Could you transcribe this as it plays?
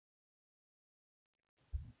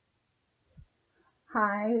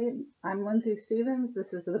Hi, I'm Lindsay Stevens.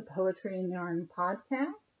 This is the Poetry and Yarn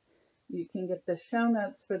podcast. You can get the show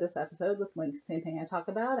notes for this episode with links to anything I talk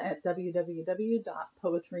about at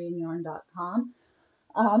www.poetryandyarn.com.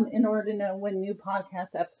 In order to know when new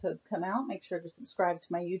podcast episodes come out, make sure to subscribe to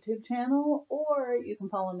my YouTube channel, or you can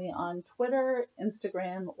follow me on Twitter,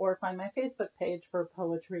 Instagram, or find my Facebook page for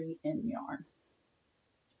Poetry in Yarn.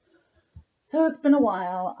 So it's been a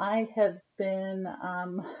while. I have been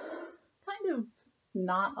kind of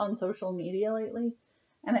not on social media lately,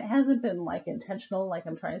 and it hasn't been like intentional, like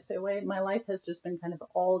I'm trying to stay away. My life has just been kind of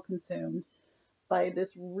all consumed by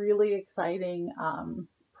this really exciting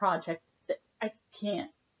project that I can't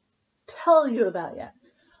tell you about yet.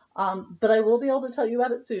 But I will be able to tell you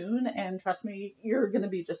about it soon, and trust me, you're going to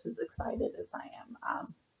be just as excited as I am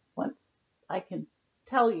once I can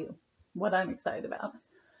tell you what I'm excited about.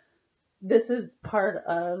 This is part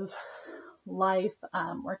of life.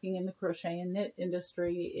 Working in the crochet and knit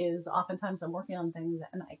industry is oftentimes I'm working on things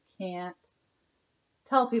and I can't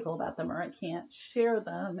tell people about them, or I can't share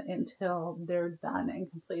them until they're done and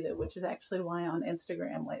completed, which is actually why on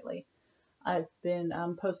Instagram lately I've been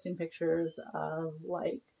posting pictures of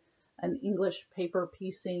like an English paper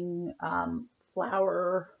piecing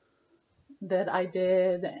flower that I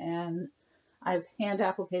did, and I've hand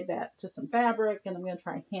appliqued that to some fabric, and I'm going to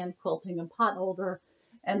try hand quilting a pot holder.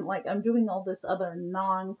 And like I'm doing all this other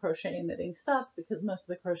non-crochet knitting stuff because most of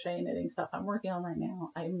the crochet knitting stuff I'm working on right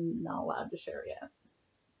now, I'm not allowed to share yet.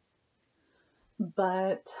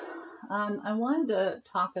 But I wanted to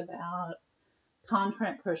talk about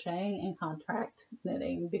contract crocheting and contract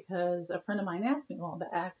knitting because a friend of mine asked me a while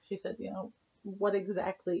back. She said, what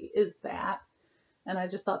exactly is that? And I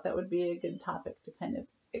just thought that would be a good topic to kind of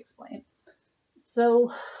explain.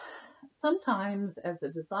 So sometimes as a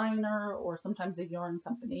designer, or sometimes a yarn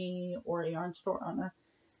company or a yarn store owner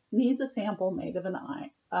needs a sample made of an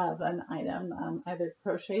item, either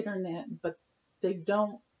crocheted or knit, but they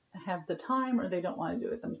don't have the time or they don't want to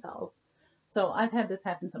do it themselves. So I've had this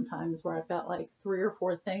happen sometimes where I've got like 3 or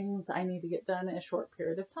 4 things I need to get done in a short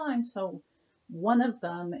period of time. So one of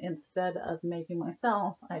them, instead of making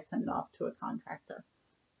myself, I send off to a contractor.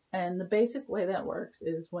 And the basic way that works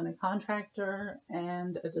is when a contractor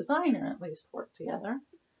and a designer at least work together,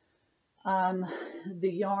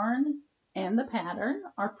 the yarn and the pattern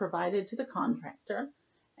are provided to the contractor,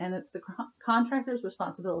 and it's the contractor's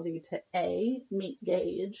responsibility to A, meet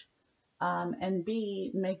gauge, and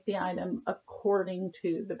B, make the item according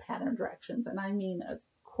to the pattern directions. And I mean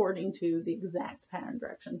according to the exact pattern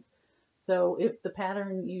directions. So if the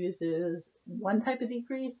pattern uses one type of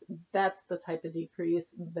decrease, that's the type of decrease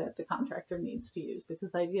that the contractor needs to use,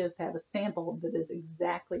 because the idea is to have a sample that is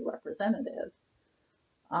exactly representative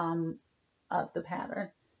of the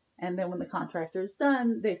pattern. And then when the contractor is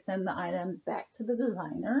done, they send the item back to the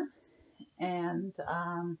designer, and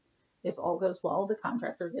if all goes well, the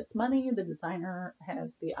contractor gets money, the designer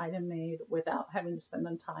has the item made without having to spend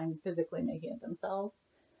the time physically making it themselves.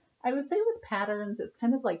 I would say with patterns, it's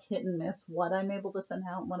kind of like hit and miss what I'm able to send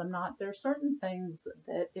out and what I'm not. There are certain things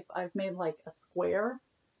that if I've made like a square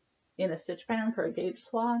in a stitch pattern for a gauge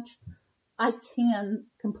swatch, I can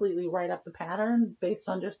completely write up the pattern based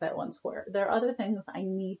on just that one square. There are other things I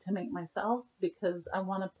need to make myself because I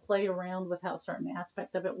want to play around with how a certain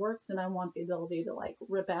aspect of it works, and I want the ability to like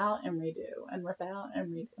rip out and redo and rip out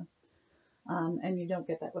and redo. And you don't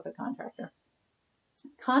get that with a contractor.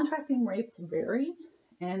 Contracting rates vary,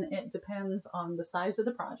 and it depends on the size of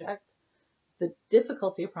the project, the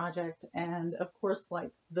difficulty of project, and of course,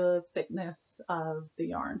 like the thickness of the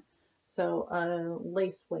yarn. So a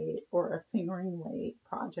lace weight or a fingering weight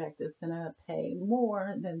project is going to pay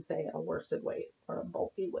more than, say, a worsted weight or a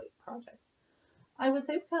bulky weight project. I would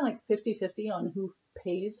say it's kind of like 50-50 on who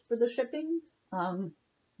pays for the shipping,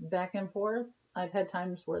 back and forth. I've had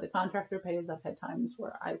times where the contractor pays. I've had times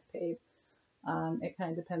where I've paid. It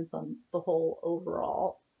kind of depends on the whole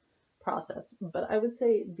overall process. But I would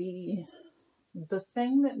say the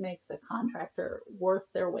thing that makes a contractor worth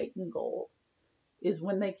their weight in gold is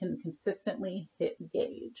when they can consistently hit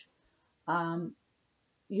gauge.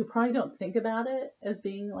 You probably don't think about it as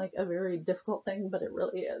being like a very difficult thing, but it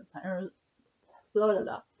really is. I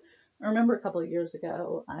remember a couple of years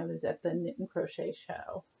ago, I was at the Knit and Crochet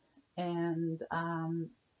show, and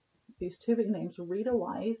these 2 big names, Rita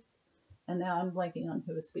Weiss, and now I'm blanking on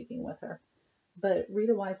who was speaking with her. But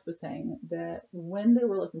Rita Weiss was saying that when they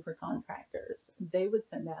were looking for contractors, they would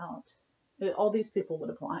send out, all these people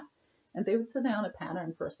would apply, and they would send out a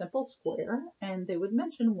pattern for a simple square, and they would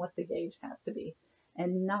mention what the gauge has to be.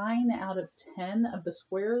 And 9 out of 10 of the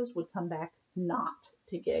squares would come back not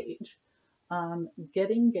to gauge.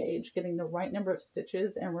 Getting gauge, getting the right number of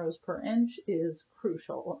stitches and rows per inch is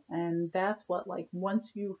crucial. And that's what, like,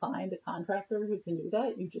 once you find a contractor who can do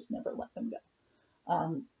that, you just never let them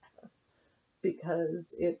go.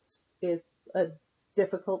 Because it's a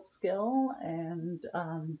difficult skill, and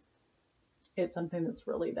it's something that's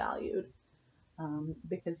really valued,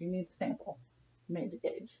 because you need the sample made to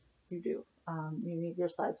gauge. You do. You need your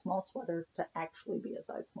size small sweater to actually be a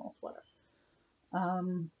size small sweater.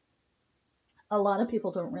 A lot of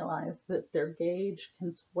people don't realize that their gauge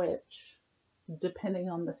can switch depending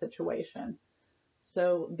on the situation.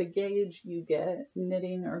 So the gauge you get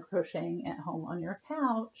knitting or crocheting at home on your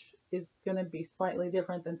couch is going to be slightly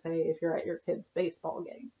different than, say, if you're at your kid's baseball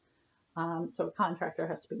game. So a contractor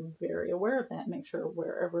has to be very aware of that, make sure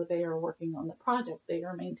wherever they are working on the project, they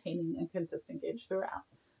are maintaining a consistent gauge throughout.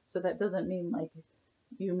 So that doesn't mean like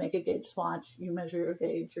you make a gauge swatch, you measure your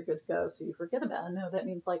gauge, you're good to go, so you forget about it. No, that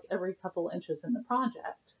means like every couple inches in the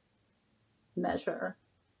project, measure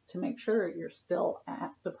to make sure you're still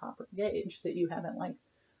at the proper gauge, that you haven't like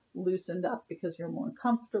loosened up because you're more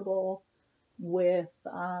comfortable with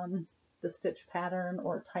the stitch pattern,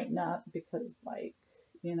 or tighten up because, like,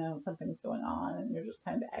 you know, something's going on and you're just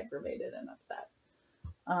kind of aggravated and upset.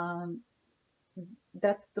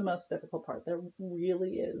 That's the most difficult part. There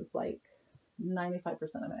really is like 95%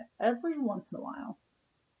 of it. Every once in a while,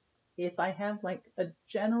 if I have like a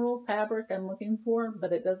general fabric I'm looking for,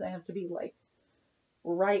 but it doesn't have to be like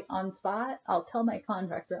right on spot, I'll tell my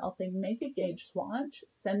contractor, I'll say, make a gauge swatch,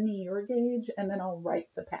 send me your gauge, and then I'll write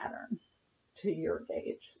the pattern to your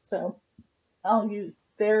gauge. So I'll use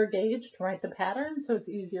their gauge to write the pattern, so it's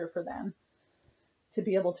easier for them to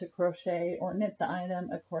be able to crochet or knit the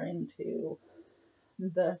item according to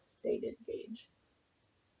the stated gauge.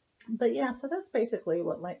 But yeah, so that's basically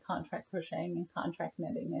what like contract crocheting and contract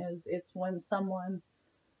knitting is. It's when someone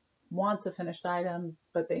wants a finished item,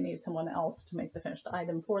 but they need someone else to make the finished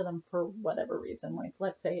item for them for whatever reason. Like,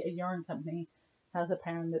 let's say a yarn company has a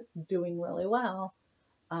pattern that's doing really well,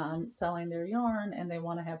 selling their yarn, and they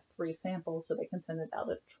want to have 3 samples so they can send it out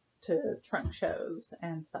to trunk shows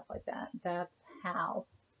and stuff like that. That's how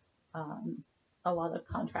a lot of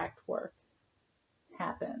contract work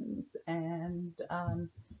happens. And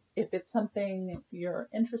if it's something you're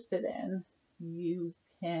interested in, you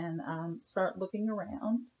can start looking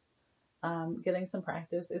around, getting some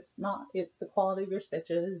practice. It's the quality of your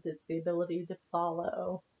stitches, it's the ability to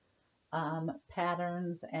follow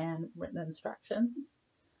patterns and written instructions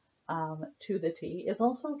to the T. It's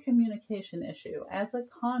also a communication issue. As a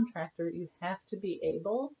contractor, you have to be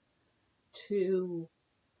able to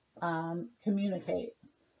communicate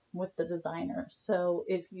with the designer. So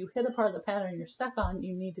if you hit a part of the pattern you're stuck on,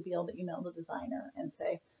 you need to be able to email the designer and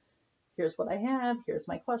say, here's what I have, here's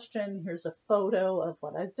my question, here's a photo of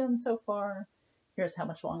what I've done so far, here's how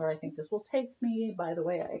much longer I think this will take me, by the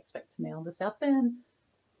way, I expect to mail this out then.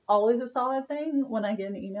 Always a solid thing when I get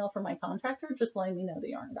an email from my contractor just letting me know the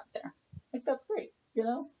yarn got there. Like, that's great, you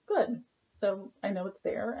know, good. So I know it's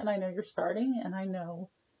there, and I know you're starting, and I know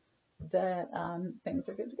that things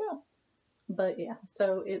are good to go. But yeah,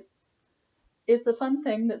 so it's a fun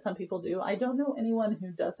thing that some people do. I don't know anyone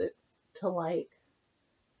who does it to like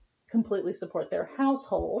completely support their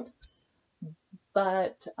household,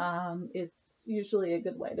 but it's usually a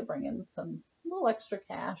good way to bring in some little extra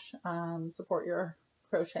cash, support your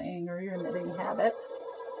crocheting or your knitting habit,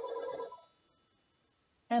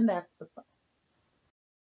 and that's the fun.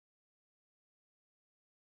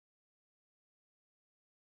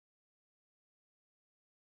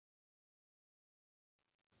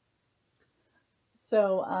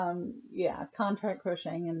 So yeah, contract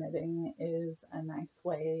crocheting and knitting is a nice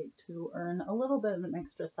way to earn a little bit of an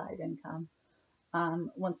extra side income.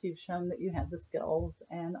 Once you've shown that you have the skills,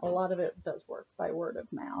 and a lot of it does work by word of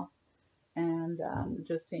mouth, and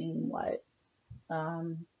just seeing what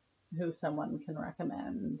who someone can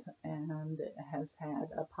recommend and has had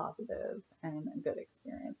a positive and a good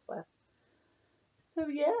experience with. So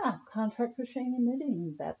yeah, contract crocheting and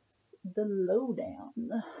knitting, that's the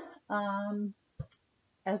lowdown.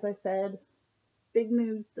 As I said, big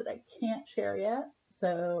news that I can't share yet,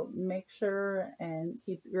 so make sure and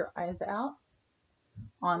keep your eyes out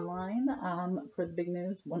online for the big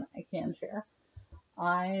news when I can share.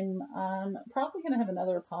 I'm probably going to have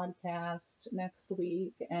another podcast next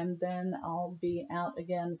week, and then I'll be out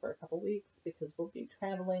again for a couple weeks because we'll be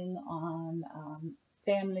traveling on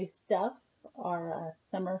family stuff, our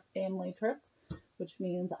summer family trip, which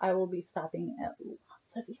means I will be stopping at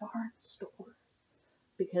lots of yarn stores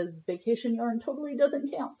because vacation yarn totally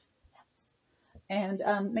doesn't count. And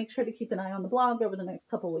make sure to keep an eye on the blog over the next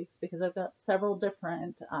couple weeks because I've got several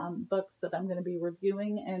different books that I'm going to be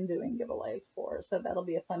reviewing and doing giveaways for. So that'll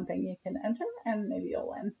be a fun thing you can enter and maybe you'll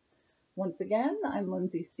win. Once again, I'm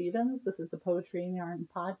Lindsay Stevens. This is the Poetry and Yarn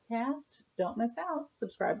Podcast. Don't miss out.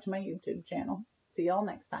 Subscribe to my YouTube channel. See y'all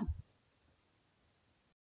next time.